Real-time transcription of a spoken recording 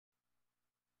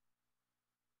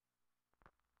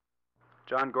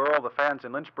John GORYL, the fans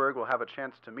in Lynchburg will have a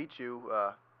chance to meet you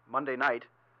Monday night.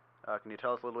 Can you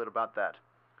tell us a little bit about that?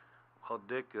 Well,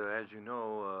 Dick, as you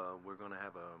know, we're going to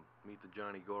have a Meet the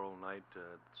Johnny GORYL night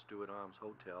at Stewart Arms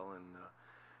Hotel, and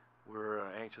we're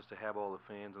anxious to have all the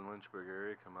fans in the Lynchburg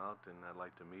area come out, and I'd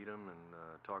like to meet them and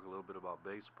talk a little bit about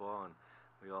baseball. And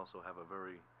we also have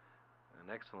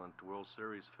an excellent World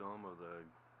Series film of the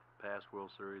past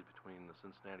World Series between the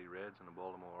Cincinnati Reds and the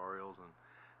Baltimore Orioles, and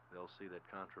they'll see that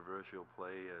controversial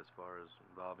play as far as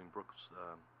involving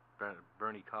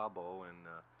Bernie Cabo and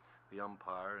the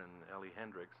umpire and Ellie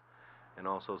Hendricks, and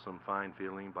also some fine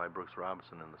fielding by Brooks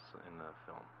Robinson in the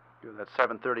film. That's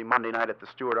 7:30 Monday night at the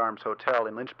Stewart Arms Hotel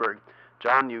in Lynchburg.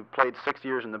 John, you played 6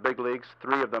 years in the big leagues,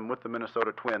 3 of them with the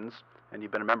Minnesota Twins, and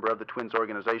you've been a member of the Twins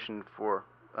organization for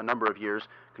a number of years.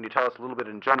 Can you tell us a little bit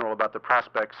in general about the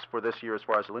prospects for this year as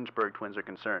far as the Lynchburg Twins are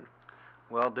concerned?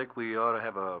 Well, Dick, we ought to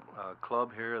have a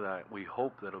club here that we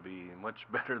hope that'll be much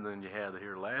better than you had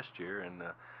here last year, and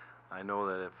I know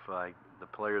that if the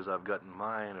players I've got in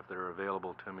mind, if they're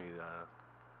available to me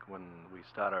when we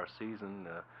start our season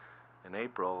in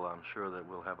April, I'm sure that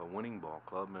we'll have a winning ball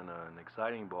club and an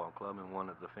exciting ball club, and one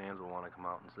that the fans will want to come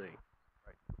out and see.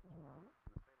 Right.